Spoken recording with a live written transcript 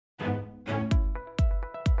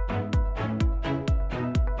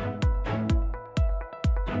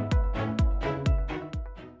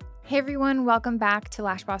Hey everyone, welcome back to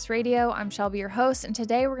Lash Boss Radio. I'm Shelby, your host, and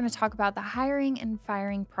today we're going to talk about the hiring and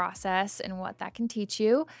firing process and what that can teach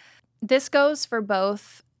you. This goes for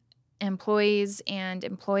both employees and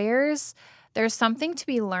employers. There's something to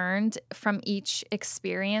be learned from each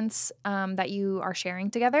experience that you are sharing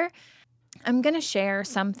together. I'm going to share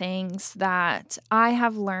some things that I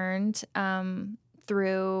have learned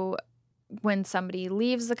through when somebody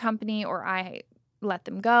leaves the company or I let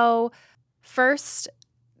them go. First,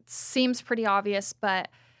 seems pretty obvious, but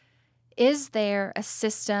is there a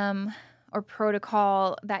system or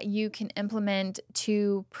protocol that you can implement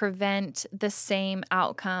to prevent the same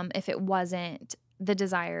outcome if it wasn't the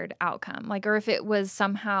desired outcome? Or if it was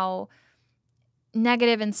somehow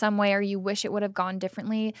negative in some way or you wish it would have gone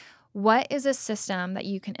differently, what is a system that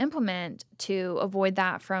you can implement to avoid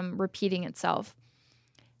that from repeating itself?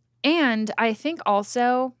 And I think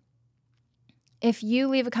also, if you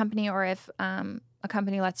leave a company or if a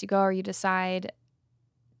company lets you go or you decide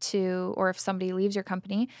to, or if somebody leaves your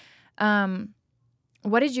company,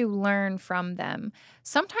 what did you learn from them?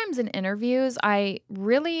 Sometimes in interviews, I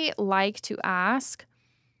really like to ask,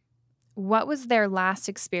 what was their last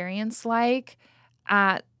experience like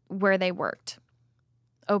at where they worked?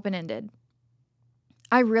 Open-ended.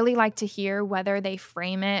 I really like to hear whether they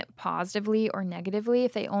frame it positively or negatively.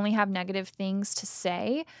 If they only have negative things to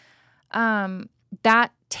say,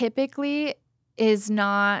 that typically is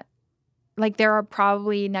not, there are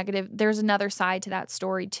probably negative, there's another side to that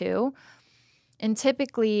story too. And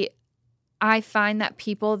typically I find that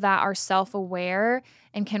people that are self-aware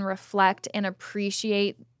and can reflect and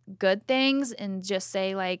appreciate good things and just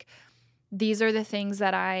say these are the things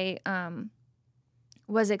that I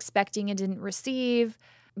was expecting and didn't receive,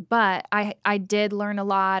 but I did learn a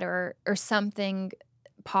lot or something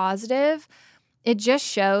positive. It just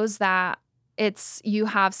shows that you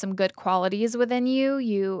have some good qualities within you.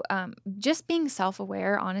 You just being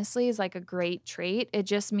self-aware, honestly, is a great trait. It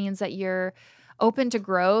just means that you're open to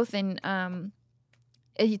growth. And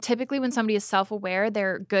typically when somebody is self-aware,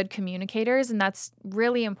 they're good communicators. And that's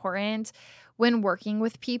really important when working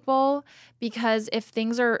with people, because if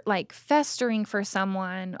things are festering for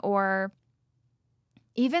someone, or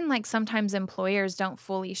even sometimes employers don't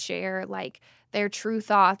fully share their true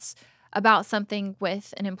thoughts about something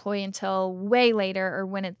with an employee until way later or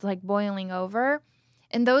when it's boiling over.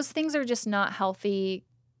 And those things are just not healthy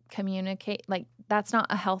that's not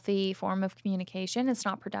a healthy form of communication. It's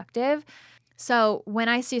not productive. So when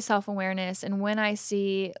I see self-awareness and when I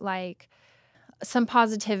see some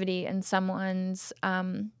positivity in someone's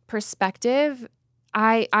perspective,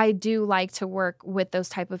 I do like to work with those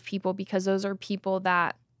type of people, because those are people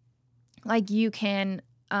that you can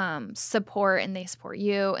support and they support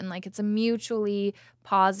you, and it's a mutually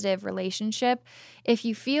positive relationship. If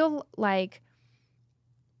you feel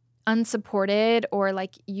unsupported or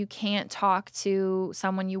you can't talk to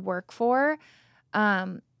someone you work for,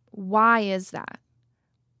 why is that?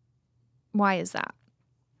 Why is that?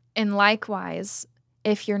 And likewise,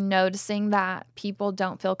 if you're noticing that people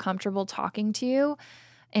don't feel comfortable talking to you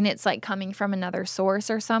and it's coming from another source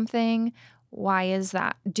or something, why is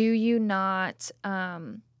that? Do you not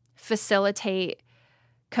facilitate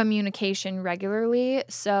communication regularly?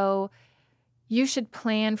 So you should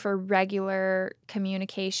plan for regular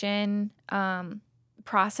communication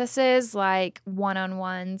processes, like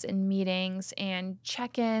one-on-ones and meetings and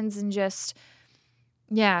check-ins, and just,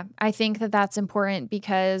 yeah, I think that that's important,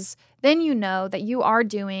 because then you know that you are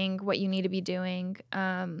doing what you need to be doing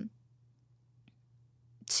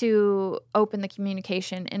to open the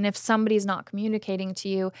communication. And if somebody's not communicating to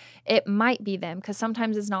you, it might be them, because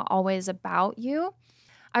sometimes it's not always about you.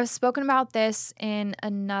 I've spoken about this in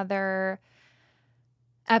another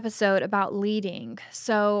episode about leading.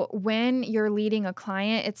 So when you're leading a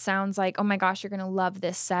client, it sounds like, oh my gosh, you're going to love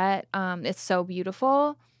this set. It's so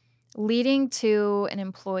beautiful. Leading to an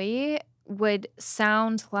employee would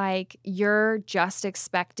sound like you're just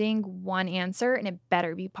expecting one answer, and it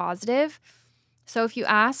better be positive. So if you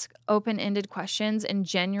ask open-ended questions and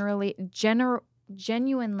genuinely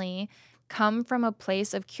come from a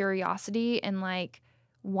place of curiosity and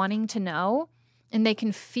wanting to know, and they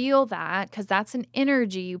can feel that, because that's an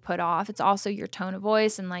energy you put off. It's also your tone of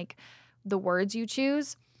voice and the words you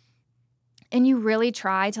choose. And you really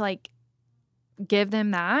try to give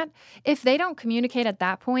them that. If they don't communicate at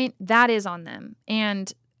that point, that is on them.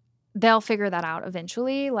 And they'll figure that out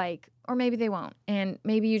eventually, or maybe they won't. And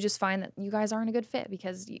maybe you just find that you guys aren't a good fit,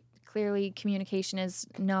 because clearly communication is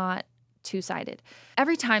not two-sided.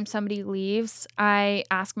 Every time somebody leaves, I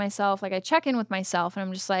ask myself, I check in with myself, and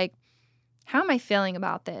I'm just how am I feeling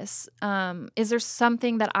about this? Is there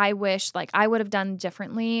something that I wish like I would have done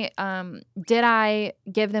differently? Did I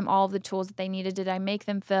give them all the tools that they needed? Did I make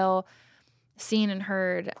them feel seen and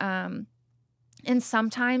heard? And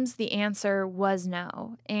sometimes the answer was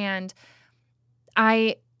no. And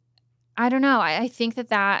I don't know. I think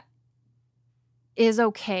that is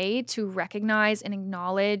okay to recognize and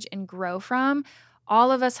acknowledge and grow from.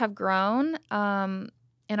 All of us have grown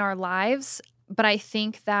in our lives, but I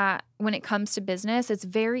think that when it comes to business, it's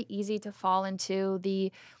very easy to fall into the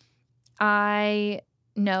I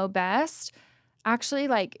know best. Actually,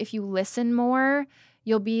 like if you listen more,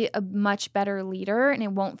 you'll be a much better leader and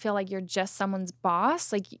it won't feel like you're just someone's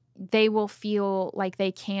boss. Like they will feel like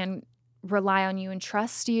they can rely on you and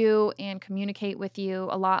trust you and communicate with you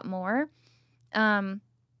a lot more.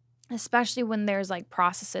 Especially when there's like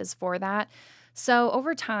processes for that. So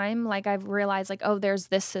over time, like I've realized like, oh, there's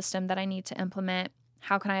this system that I need to implement.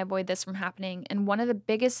 How can I avoid this from happening? And one of the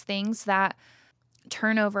biggest things that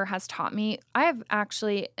turnover has taught me, I have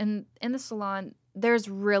actually in the salon, there's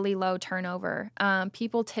really low turnover.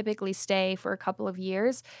 People typically stay for a couple of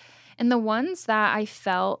years. And the ones that I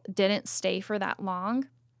felt didn't stay for that long,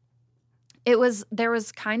 there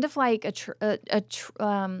was kind of like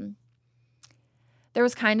there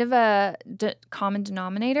was kind of a common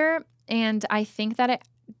denominator, and I think that it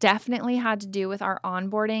definitely had to do with our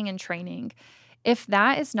onboarding and training. If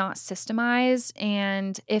that is not systemized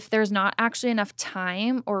and if there's not actually enough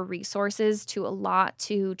time or resources to allot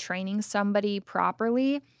to training somebody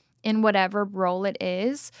properly in whatever role it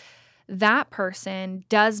is, that person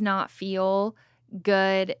does not feel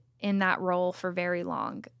good in that role for very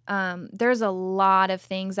long. There's a lot of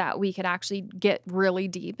things that we could actually get really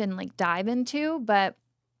deep and like dive into, but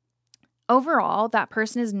overall, that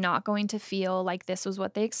person is not going to feel like this was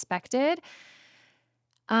what they expected.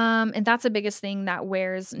 And that's the biggest thing that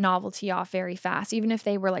wears novelty off very fast. Even if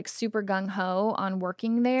they were like super gung ho on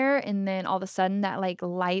working there, and then all of a sudden that like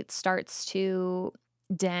light starts to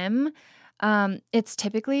dim, it's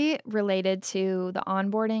typically related to the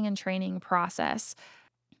onboarding and training process.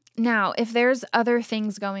 Now, if there's other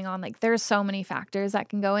things going on, like there's so many factors that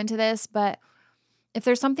can go into this, but if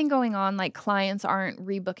there's something going on, like clients aren't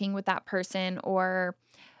rebooking with that person or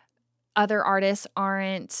other artists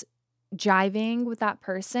aren't jiving with that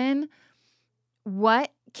person,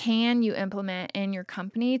 what can you implement in your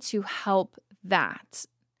company to help that?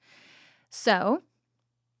 So,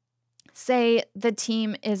 say the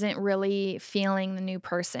team isn't really feeling the new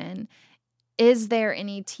person. Is there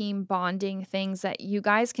any team bonding things that you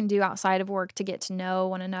guys can do outside of work to get to know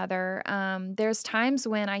one another? There's times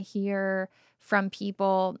when I hear from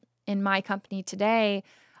people in my company today,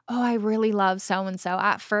 oh, I really love so-and-so.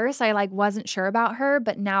 At first, I like wasn't sure about her,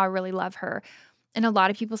 but now I really love her. And a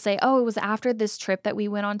lot of people say, oh, it was after this trip that we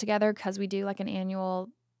went on together because we do like an annual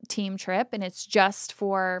team trip and it's just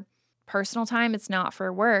for personal time. It's not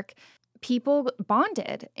for work. People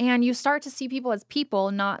bonded and you start to see people as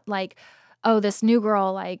people, not like, oh, this new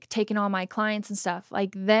girl, like taking on my clients and stuff.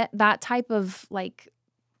 Like that type of like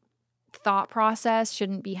thought process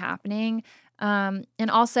shouldn't be happening. And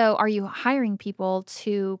also, are you hiring people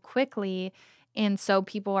too quickly? And so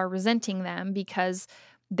people are resenting them because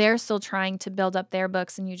they're still trying to build up their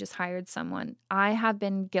books and you just hired someone. I have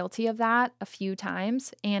been guilty of that a few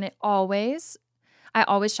times, and I always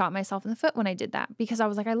shot myself in the foot when I did that because I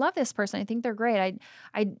was like, I love this person. I think they're great.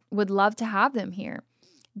 I would love to have them here.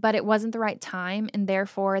 But it wasn't the right time, and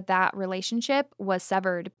therefore that relationship was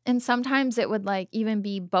severed. And sometimes it would like even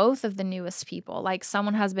be both of the newest people. Like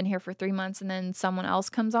someone has been here for 3 months and then someone else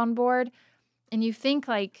comes on board. And you think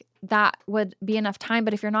like that would be enough time,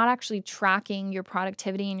 but if you're not actually tracking your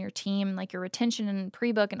productivity and your team, like your retention and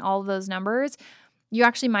pre-book and all of those numbers, you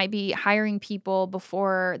actually might be hiring people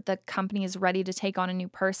before the company is ready to take on a new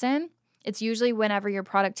person. It's usually whenever your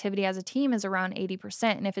productivity as a team is around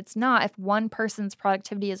 80%. And if it's not, if one person's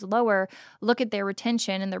productivity is lower, look at their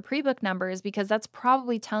retention and their pre-book numbers, because that's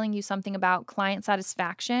probably telling you something about client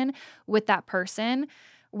satisfaction with that person,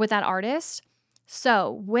 with that artist.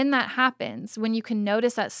 So when that happens, when you can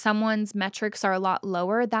notice that someone's metrics are a lot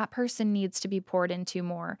lower, that person needs to be poured into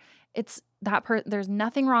more. There's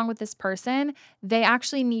nothing wrong with this person. They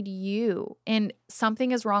actually need you, and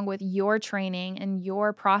something is wrong with your training and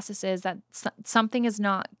your processes, that something is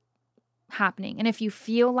not happening. And if you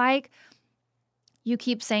feel like you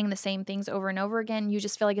keep saying the same things over and over again, you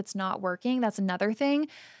just feel like it's not working, that's another thing.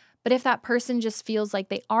 But if that person just feels like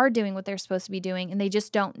they are doing what they're supposed to be doing and they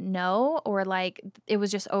just don't know, or like it was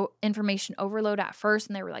just information overload at first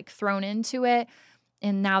and they were like thrown into it,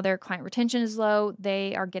 and now their client retention is low,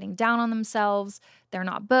 they are getting down on themselves, they're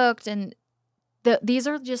not booked, and these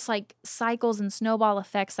are just like cycles and snowball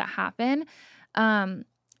effects that happen.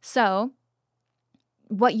 So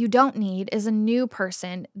what you don't need is a new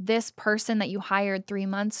person. This person that you hired 3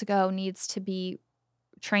 months ago needs to be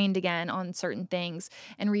trained again on certain things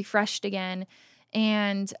and refreshed again.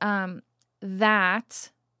 And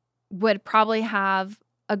that would probably have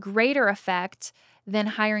a greater effect than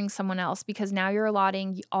hiring someone else, because now you're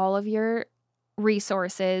allotting all of your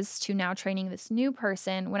resources to now training this new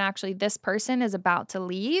person when actually this person is about to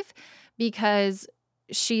leave because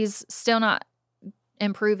she's still not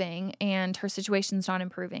improving and her situation's not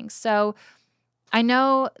improving. So I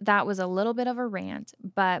know that was a little bit of a rant,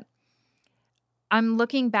 but I'm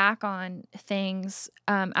looking back on things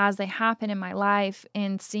as they happen in my life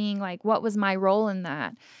and seeing like what was my role in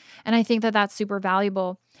that. And I think that that's super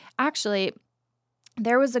valuable. Actually,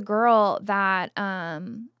 there was a girl that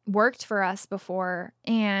worked for us before,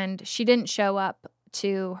 and she didn't show up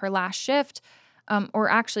to her last shift. Or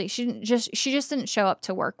actually, she just didn't show up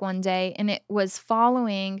to work one day, and it was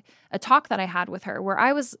following a talk that I had with her where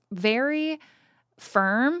I was very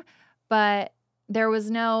firm, but there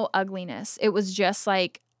was no ugliness. It was just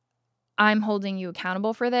like, I'm holding you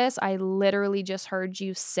accountable for this. I literally just heard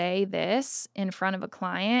you say this in front of a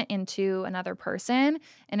client and to another person,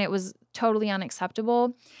 and it was totally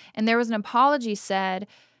unacceptable. And there was an apology said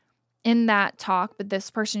in that talk, but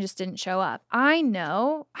this person just didn't show up. I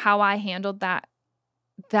know how I handled that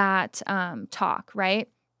talk, right?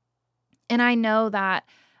 And I know that,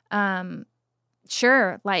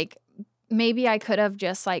 sure, like maybe I could have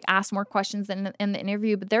just like asked more questions in the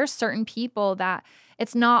interview, but there's certain people that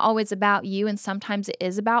it's not always about you, and sometimes it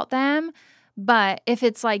is about them. But if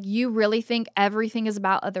it's like you really think everything is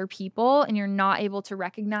about other people and you're not able to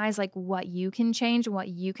recognize like what you can change, what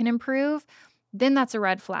you can improve, then that's a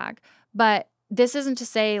red flag. But this isn't to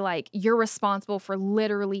say like you're responsible for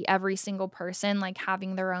literally every single person like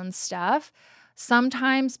having their own stuff.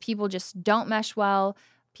 Sometimes people just don't mesh well.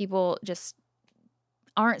 People just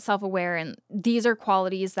aren't self-aware. And these are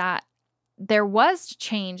qualities that there was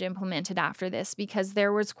change implemented after this, because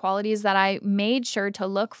there was qualities that I made sure to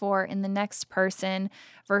look for in the next person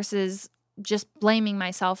versus just blaming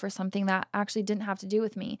myself for something that actually didn't have to do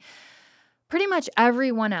with me. Pretty much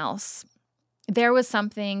everyone else, there was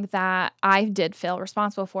something that I did feel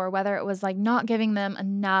responsible for, whether it was like not giving them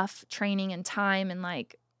enough training and time and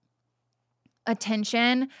like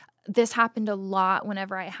attention. This happened a lot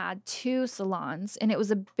whenever I had 2 salons, and it was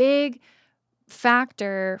a big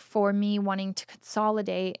factor for me wanting to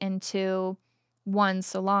consolidate into one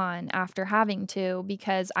salon after having 2,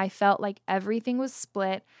 because I felt like everything was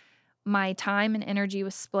split. My time and energy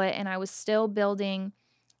was split, and I was still building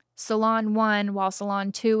salon 1 while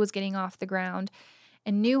salon 2 was getting off the ground.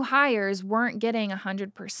 And new hires weren't getting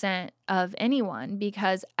 100% of anyone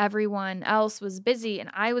because everyone else was busy, and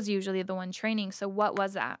I was usually the one training. So what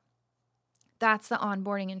was that? That's the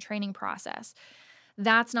onboarding and training process.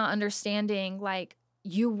 That's not understanding like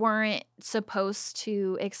you weren't supposed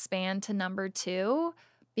to expand to number 2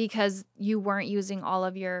 because you weren't using all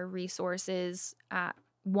of your resources at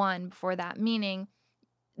 1 before that. Meaning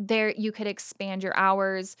there you could expand your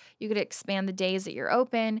hours, you could expand the days that you're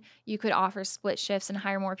open, you could offer split shifts and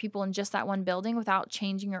hire more people in just that one building without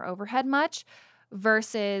changing your overhead much,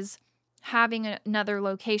 versus having another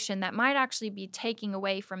location that might actually be taking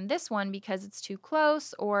away from this one because it's too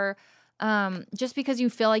close, or just because you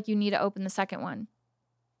feel like you need to open the second one.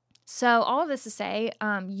 So all of this to say,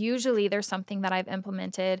 usually there's something that I've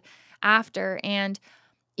implemented after, and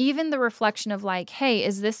even the reflection of like, hey,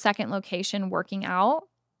 is this second location working out?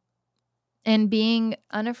 And being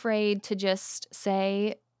unafraid to just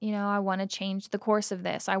say, I want to change the course of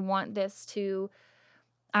this.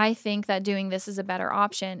 I think that doing this is a better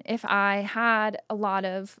option. If I had a lot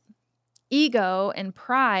of ego and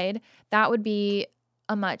pride, that would be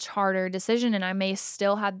a much harder decision. And I may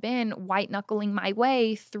still have been white knuckling my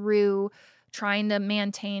way through trying to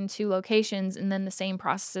maintain 2 locations, and then the same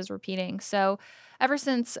process is repeating. So ever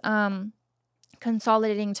since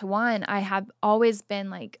consolidating to 1, I have always been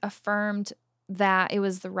like affirmed that it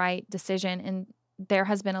was the right decision. And there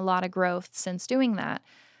has been a lot of growth since doing that.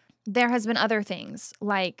 There has been other things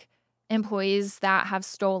like employees that have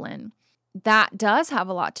stolen. That does have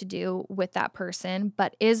a lot to do with that person,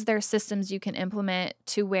 but is there systems you can implement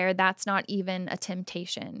to where that's not even a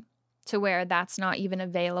temptation, to where that's not even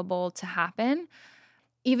available to happen?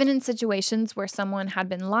 Even in situations where someone had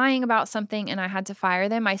been lying about something and I had to fire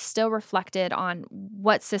them, I still reflected on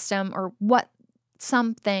what system or what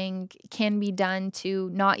something can be done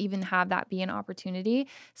to not even have that be an opportunity.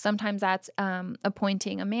 Sometimes that's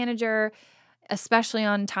appointing a manager, especially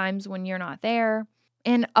on times when you're not there.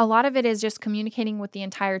 And a lot of it is just communicating with the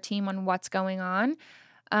entire team on what's going on.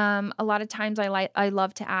 A lot of times I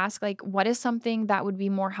love to ask, like, what is something that would be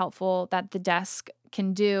more helpful that the desk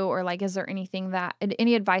can do? Or like, is there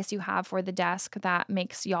any advice you have for the desk that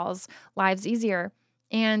makes y'all's lives easier?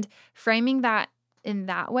 And framing that in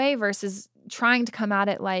that way versus trying to come at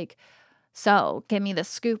it like, so give me the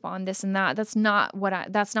scoop on this and that. That's not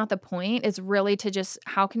the point. It's really to just,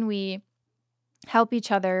 how can we help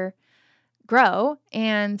each other grow,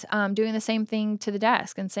 and doing the same thing to the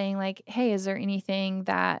desk and saying like, hey, is there anything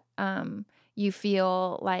that you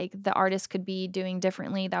feel like the artist could be doing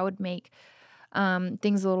differently that would make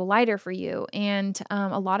things a little lighter for you? And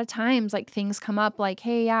a lot of times like things come up like,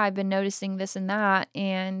 hey, yeah, I've been noticing this and that,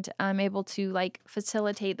 and I'm able to like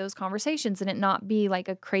facilitate those conversations and it not be like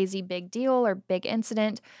a crazy big deal or big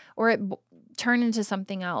incident, or it turn into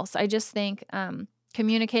something else. I just think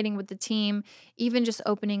communicating with the team, even just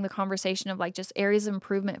opening the conversation of like just areas of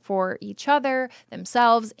improvement for each other,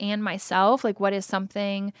 themselves, and myself. Like, what is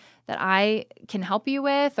something that I can help you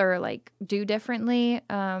with or like do differently?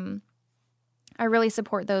 I really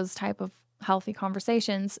support those type of healthy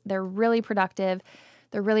conversations. They're really productive.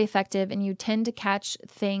 They're really effective. And you tend to catch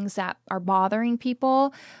things that are bothering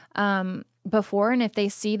people before. And if they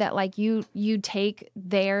see that like you take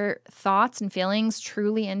their thoughts and feelings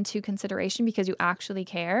truly into consideration because you actually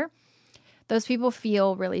care, those people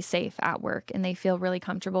feel really safe at work and they feel really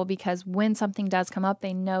comfortable because when something does come up,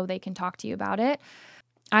 they know they can talk to you about it.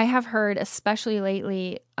 I have heard, especially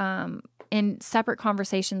lately, in separate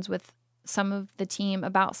conversations with some of the team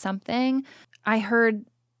about something, I heard,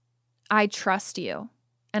 I trust you.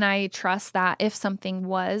 And I trust that if something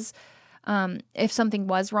was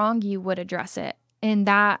wrong, you would address it. And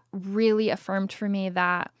that really affirmed for me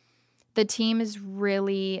that the team is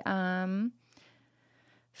really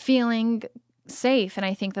feeling safe. And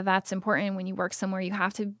I think that that's important. When you work somewhere, you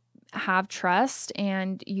have to have trust,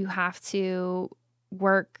 and you have to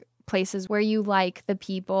work places where you like the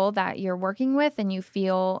people that you're working with and you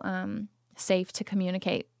feel safe to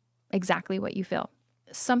communicate exactly what you feel.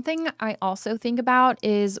 Something I also think about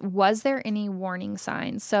is, was there any warning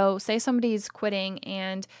signs? So say somebody's quitting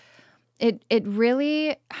and it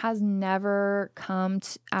really has never come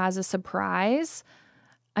as a surprise.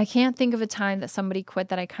 I can't think of a time that somebody quit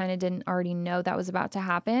that I kind of didn't already know that was about to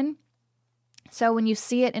happen. So when you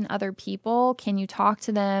see it in other people, can you talk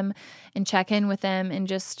to them and check in with them and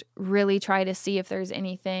just really try to see if there's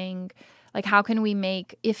anything, like how can we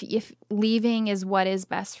make, if leaving is what is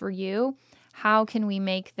best for you, how can we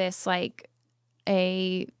make this like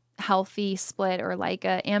a healthy split or like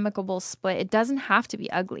a amicable split? It doesn't have to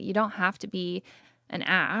be ugly. You don't have to be an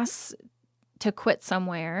ass to quit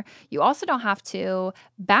somewhere. You also don't have to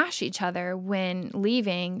bash each other when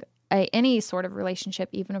leaving any sort of relationship,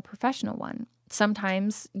 even a professional one.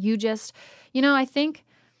 Sometimes you just, I think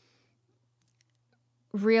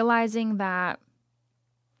realizing that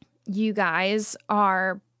you guys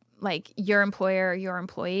are like your employer, your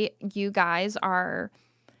employee, you guys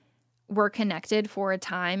were connected for a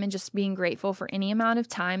time, and just being grateful for any amount of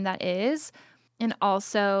time that is. And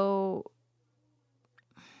also,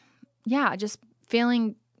 yeah, just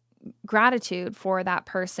feeling gratitude for that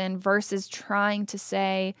person versus trying to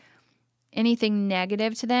say anything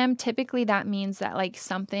negative to them. Typically that means that like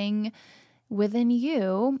something within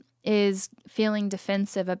you is feeling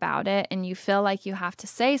defensive about it, and you feel like you have to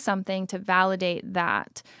say something to validate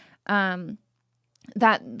that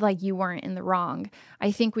that like you weren't in the wrong.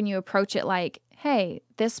 I think when you approach it like, hey,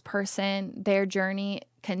 this person, their journey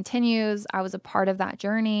continues. I was a part of that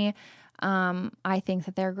journey. I think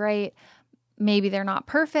that they're great. Maybe they're not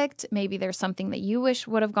perfect. Maybe there's something that you wish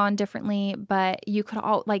would have gone differently, but you could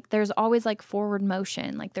there's always like forward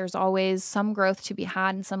motion. Like there's always some growth to be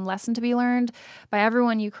had and some lesson to be learned by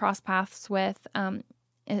everyone you cross paths with,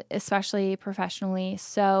 especially professionally.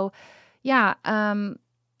 So yeah,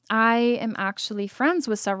 I am actually friends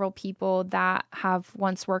with several people that have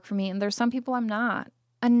once worked for me, and there's some people I'm not.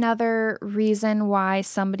 Another reason why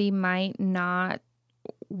somebody might not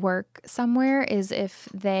work somewhere is if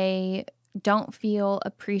they don't feel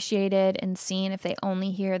appreciated and seen, if they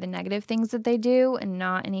only hear the negative things that they do and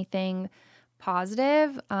not anything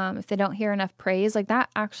positive. If they don't hear enough praise, like that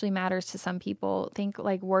actually matters to some people. Think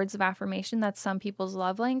like words of affirmation, that's some people's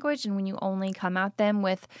love language. And when you only come at them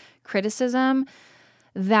with criticism,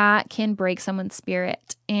 that can break someone's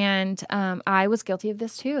spirit. And I was guilty of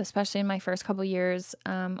this too, especially in my first couple years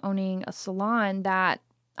owning a salon, that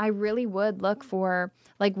I really would look for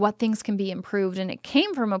like what things can be improved. And it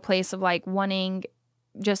came from a place of like wanting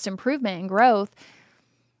just improvement and growth.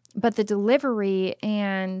 But the delivery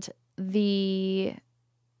and the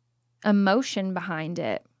emotion behind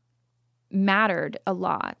it mattered a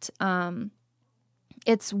lot.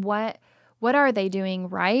 It's what are they doing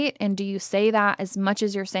right? And do you say that as much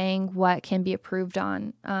as you're saying what can be improved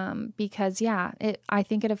on? Because I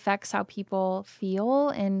think it affects how people feel,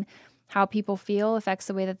 and how people feel affects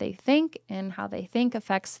the way that they think, and how they think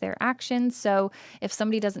affects their actions. So if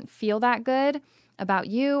somebody doesn't feel that good about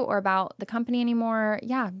you or about the company anymore,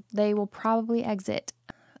 they will probably exit.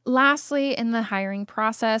 Lastly, in the hiring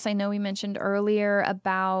process, I know we mentioned earlier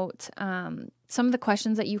about some of the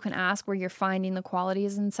questions that you can ask where you're finding the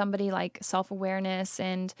qualities in somebody, like self-awareness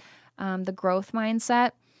and the growth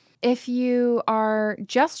mindset. If you are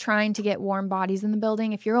just trying to get warm bodies in the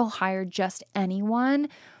building, if you'll hire just anyone,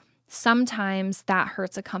 sometimes that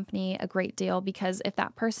hurts a company a great deal, because if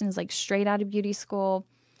that person is like straight out of beauty school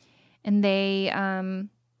and they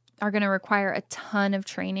are going to require a ton of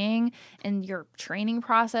training and your training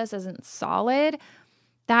process isn't solid,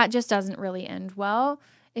 that just doesn't really end well.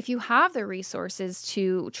 If you have the resources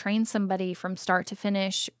to train somebody from start to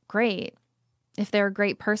finish, great. If they're a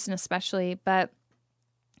great person, especially. But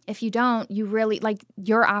if you don't, you really, like,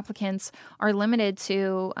 your applicants are limited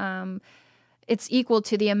to, it's equal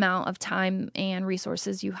to the amount of time and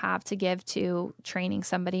resources you have to give to training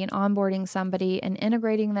somebody and onboarding somebody and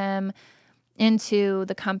integrating them into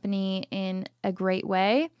the company in a great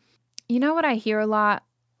way. You know what I hear a lot?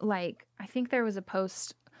 Like, I think there was a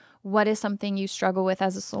post, what is something you struggle with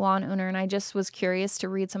as a salon owner? And I just was curious to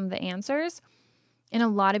read some of the answers. And a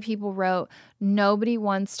lot of people wrote, nobody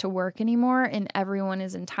wants to work anymore and everyone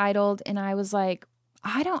is entitled. And I was like,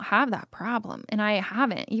 I don't have that problem. And I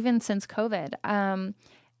haven't, even since COVID.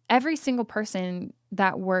 Every single person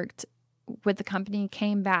that worked with the company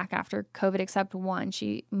came back after COVID, except one.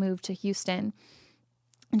 She moved to Houston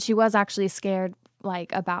and she was actually scared,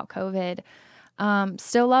 like, about COVID.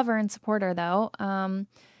 Still love her and support her though.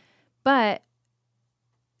 But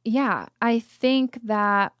yeah, I think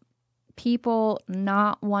that people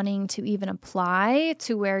not wanting to even apply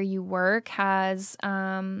to where you work has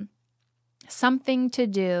something to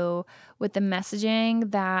do with the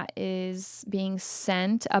messaging that is being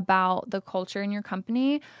sent about the culture in your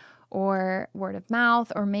company, or word of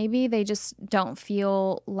mouth, or maybe they just don't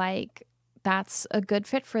feel like that's a good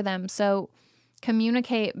fit for them. So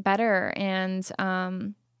communicate better, and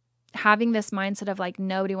having this mindset of like,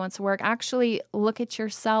 nobody wants to work, actually look at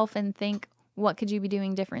yourself and think, what could you be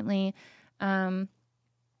doing differently? Are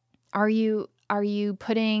you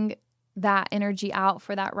putting that energy out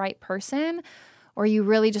for that right person? Or are you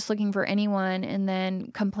really just looking for anyone and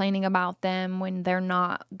then complaining about them when they're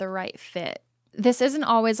not the right fit? This isn't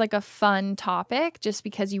always like a fun topic, just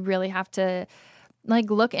because you really have to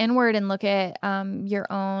like look inward and look at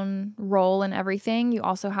your own role and everything. You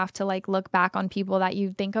also have to like look back on people that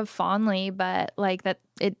you think of fondly, but like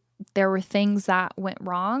there were things that went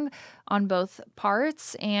wrong on both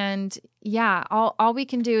parts. And all we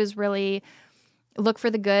can do is really look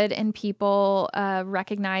for the good in people,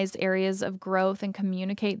 recognize areas of growth and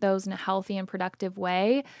communicate those in a healthy and productive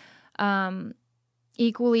way.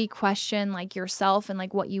 Equally question like yourself and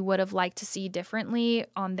like what you would have liked to see differently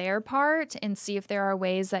on their part, and see if there are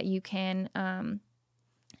ways that you can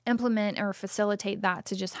implement or facilitate that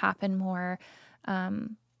to just happen more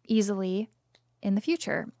easily in the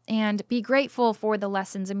future. And be grateful for the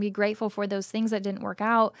lessons and be grateful for those things that didn't work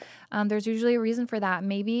out. There's usually a reason for that.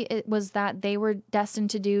 Maybe it was that they were destined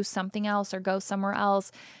to do something else or go somewhere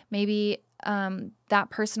else. Maybe that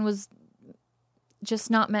person was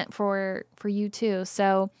just not meant for you too.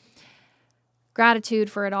 So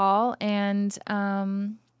gratitude for it all. And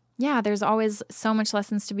there's always so much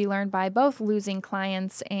lessons to be learned by both losing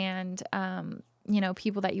clients and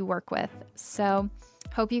people that you work with. So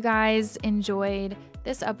hope you guys enjoyed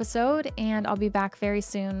this episode, and I'll be back very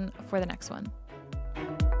soon for the next one.